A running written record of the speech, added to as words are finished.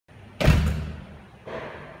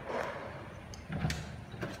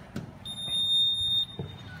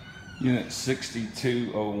Unit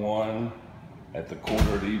 6201 at the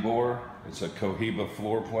Quarter at Ybor. It's a Cohiba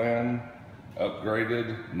floor plan,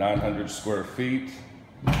 upgraded, 900 square feet.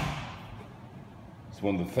 It's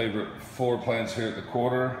one of the favorite floor plans here at the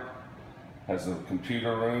Quarter. Has a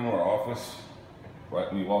computer room or office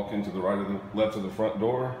right when you walk into the right of the left of the front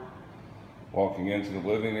door. Walking into the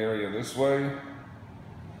living area this way,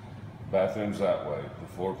 bathrooms that way. The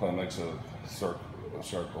floor plan makes a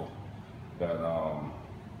circle. Got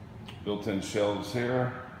built-in shelves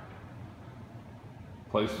here.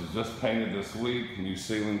 Place is just painted this week. New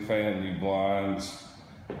ceiling fan, new blinds.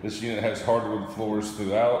 This unit has hardwood floors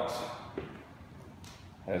throughout.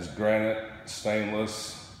 Has granite,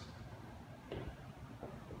 stainless,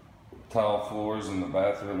 tile floors in the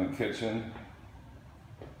bathroom and kitchen.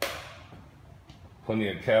 Plenty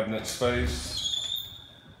of cabinet space.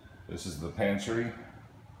 This is the pantry.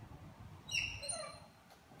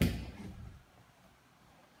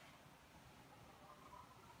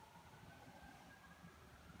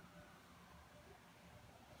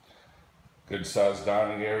 Good sized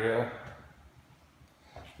dining area.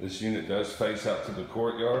 This unit does face out to the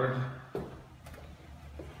courtyard.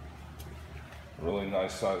 Really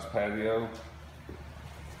nice sized patio.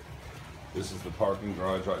 This is the parking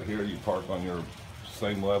garage right here. You park on your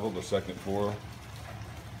same level, the second floor.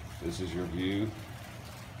 This is your view.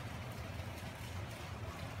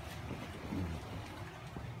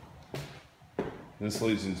 This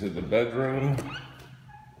leads into the bedroom.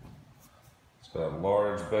 It's got a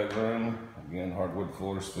large bedroom. Again, hardwood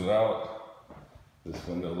floors throughout. This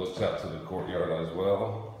window looks out to the courtyard as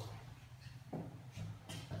well.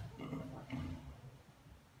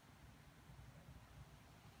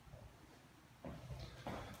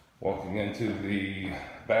 Walking into the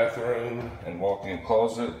bathroom and walk-in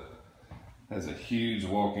closet. Has a huge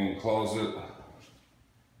walk-in closet.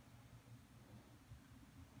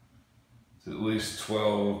 It's at least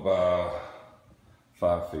 12 by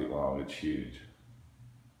 5 feet long. It's huge.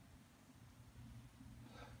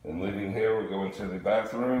 Then leaving here, we go into the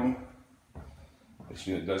bathroom. This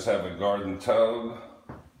unit does have a garden tub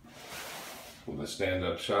with a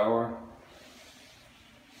stand-up shower.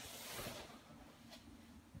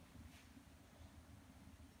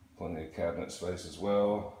 Plenty of cabinet space as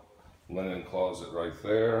well. Linen closet right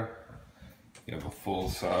there. You have a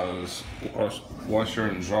full-size washer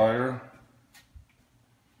and dryer.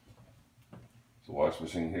 The wash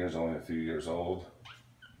machine here is only a few years old.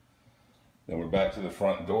 Then we're back to the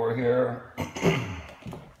front door here.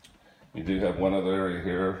 You do have one other area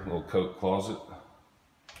here, a little coat closet.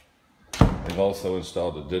 They've also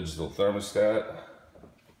installed a digital thermostat.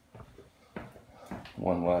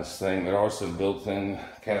 One last thing, there are some built-in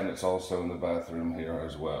cabinets also in the bathroom here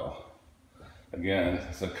as well. Again,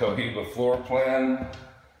 it's a Cohiba floor plan,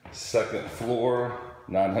 second floor,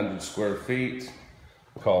 900 square feet.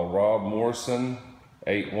 Call Rob Morrison,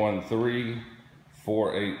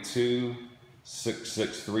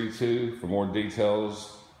 813-482-6632 for more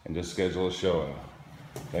details and to schedule a showing.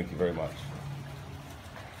 Thank you very much.